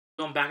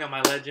I'm back on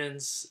my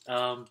legends.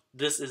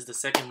 This is the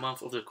second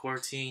month of the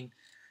quarantine,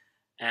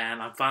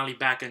 and I'm finally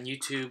back on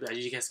YouTube. As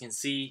you guys can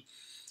see,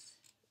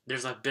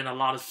 there's been a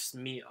lot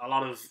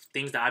of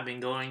things that I've been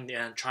going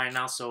and trying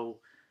out. So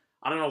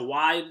I don't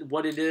know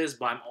what it is,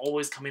 but I'm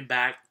always coming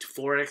back to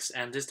Forex.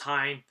 And this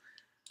time,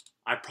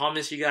 I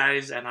promise you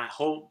guys, and I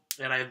hope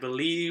and I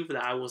believe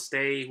that I will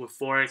stay with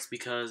Forex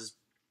because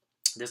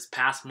this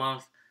past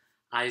month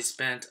I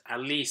spent at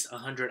least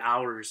 100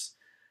 hours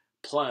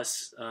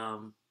plus.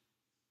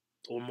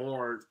 Or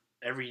more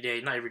every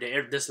day, not every day.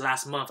 This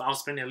last month, I was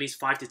spending at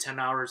least 5 to 10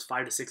 hours,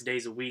 5 to 6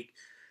 days a week,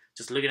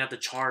 just looking at the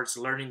charts,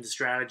 learning the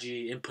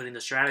strategy, inputting the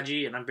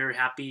strategy, and I'm very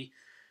happy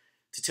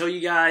to tell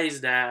you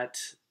guys that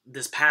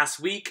this past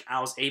week,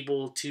 I was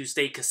able to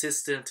stay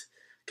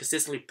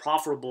consistently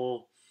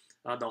profitable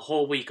the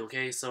whole week,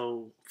 okay?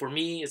 So for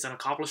me, it's an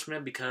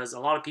accomplishment because a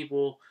lot of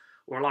people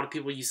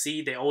you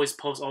see, they always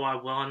post, oh, I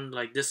won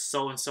like this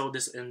so-and-so,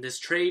 this in this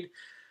trade.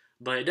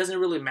 But it doesn't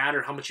really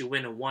matter how much you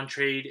win in one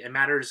trade. It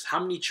matters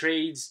how many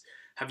trades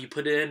have you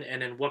put in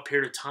and in what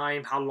period of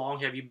time, how long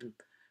have you been,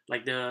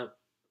 like the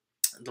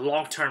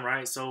long term,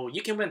 right? So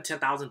you can win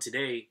 10,000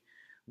 today,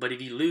 but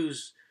if you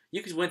lose,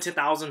 you could win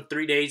 10,000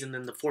 3 days and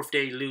then the fourth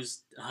day you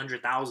lose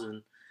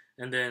 100,000,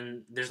 and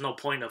then there's no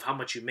point of how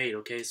much you made,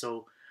 okay?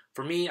 So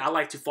for me, I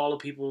like to follow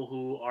people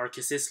who are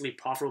consistently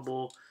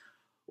profitable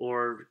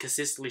or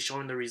consistently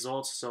showing the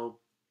results. So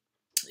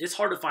it's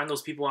hard to find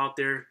those people out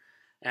there.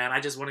 And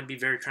I just want to be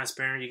very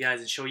transparent with you guys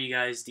and show you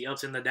guys the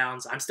ups and the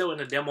downs. I'm still in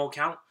a demo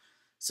account,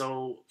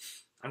 so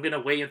I'm going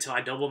to wait until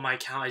I double my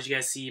account. As you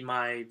guys see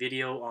my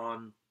video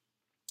on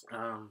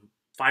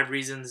 5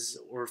 reasons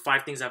or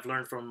 5 things I've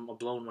learned from a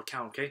blown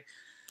account, okay?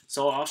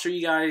 So I'll show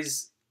you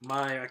guys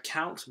my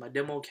account, my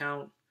demo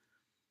account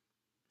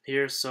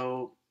here.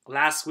 So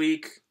last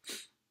week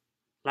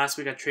I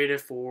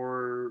traded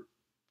for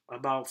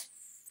about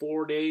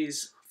 4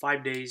 days,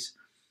 5 days,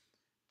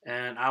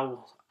 and I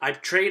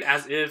trade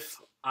as if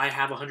I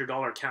have a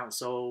 $100 account,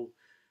 so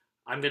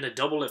I'm gonna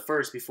double it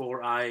first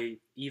before I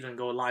even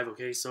go live.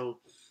 Okay, so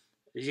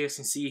as you guys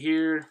can see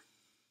here,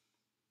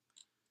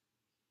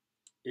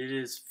 it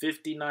is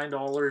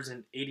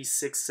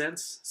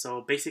 $59.86. So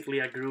basically,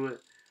 I grew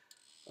it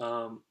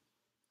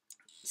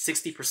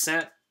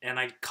 60%, and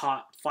I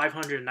caught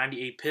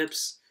 598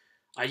 pips.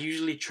 I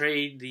usually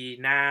trade the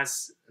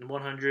NAS and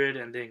 100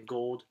 and then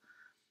gold.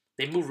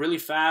 They move really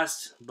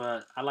fast,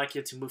 but I like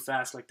it to move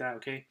fast like that.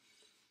 Okay,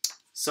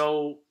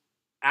 so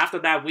after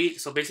that week,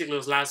 so basically it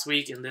was last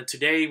week, and then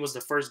today was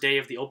the first day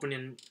of the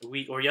opening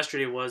week, or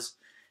yesterday was,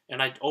 and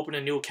I opened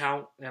a new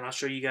account, and I'll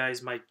show you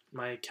guys my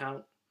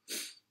account.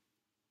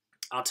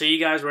 I'll tell you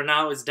guys right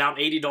now it's down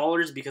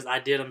 $80 because I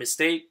did a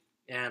mistake,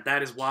 and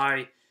that is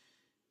why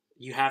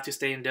you have to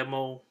stay in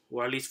demo,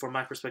 or at least from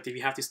my perspective,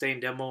 you have to stay in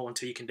demo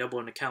until you can double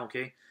an account,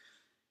 okay?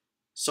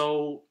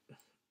 So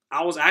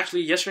I was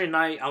actually, yesterday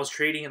night, I was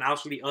trading and I was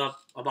actually up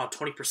about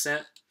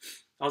 20%.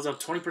 I was up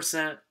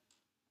 20%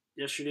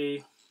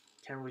 yesterday.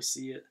 Can't really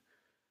see it.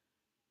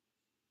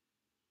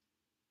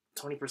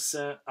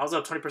 20%. I was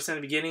up 20% in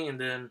the beginning, and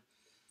then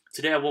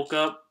today I woke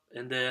up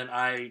and then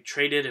I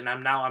traded, and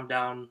I'm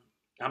down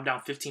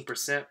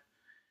 15%.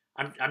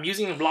 I'm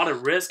using a lot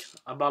of risk,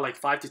 about like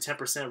 5 to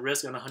 10%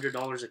 risk on a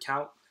 $100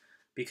 account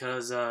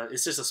because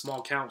it's just a small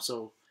account,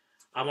 so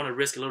I want to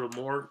risk a little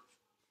more.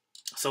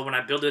 So when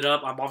I build it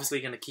up, I'm obviously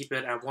going to keep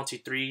it at 1 to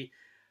 3%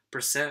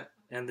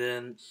 and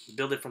then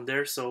build it from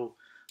there. So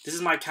this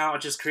is my account I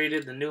just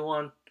created, the new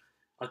one.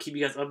 I'll keep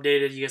you guys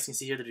updated. You guys can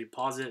see here the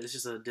deposit. It's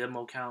just a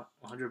demo account,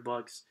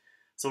 $100.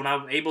 So when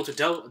I'm able to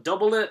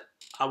double it,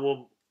 I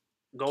will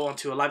go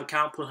onto a live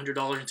account, put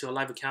 $100 into a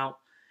live account,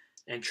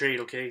 and trade,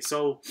 okay?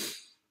 So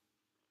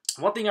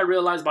one thing I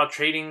realized about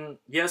trading,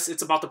 yes,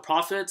 it's about the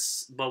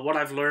profits, but what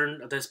I've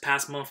learned this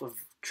past month of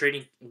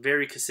trading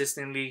very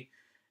consistently,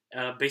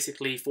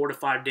 basically 4 to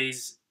 5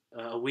 days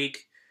a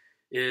week,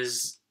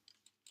 is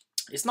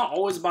it's not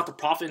always about the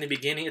profit in the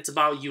beginning. It's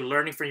about you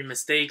learning from your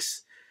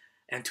mistakes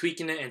and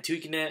tweaking it and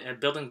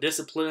building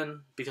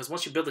discipline. Because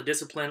once you build a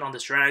discipline on the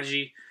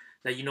strategy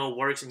that you know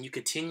works and you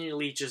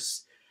continually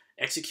just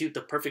execute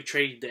the perfect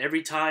trade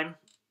every time,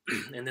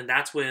 and then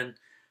that's when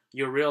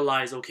you'll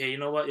realize, okay, you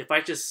know what? If I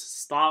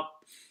just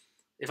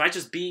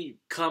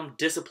become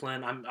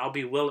disciplined, I'll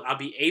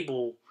be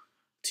able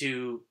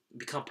to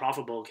become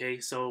profitable. Okay,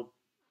 so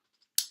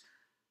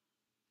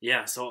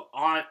yeah, so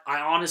I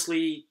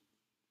honestly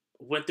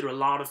went through a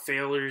lot of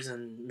failures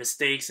and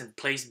mistakes and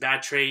placed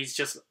bad trades.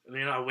 Just,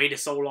 I waited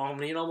so long.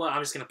 You know what?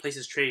 I'm just gonna place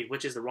this trade,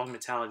 which is the wrong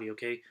mentality.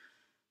 Okay,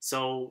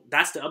 so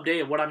that's the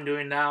update of what I'm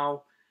doing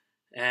now,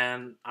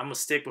 and I'm gonna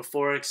stick with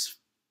Forex,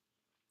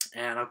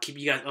 and I'll keep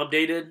you guys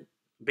updated.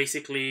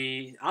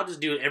 Basically, I'll just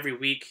do it every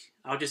week.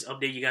 I'll just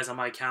update you guys on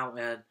my account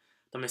and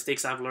the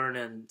mistakes I've learned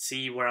and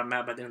see where I'm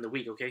at by the end of the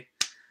week. Okay,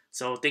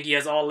 so thank you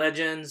guys all,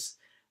 legends,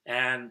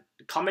 and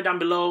comment down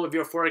below if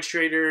you're a Forex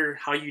trader,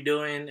 how you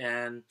doing,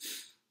 and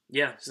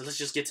yeah, so let's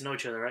just get to know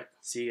each other, right?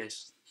 See you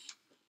guys.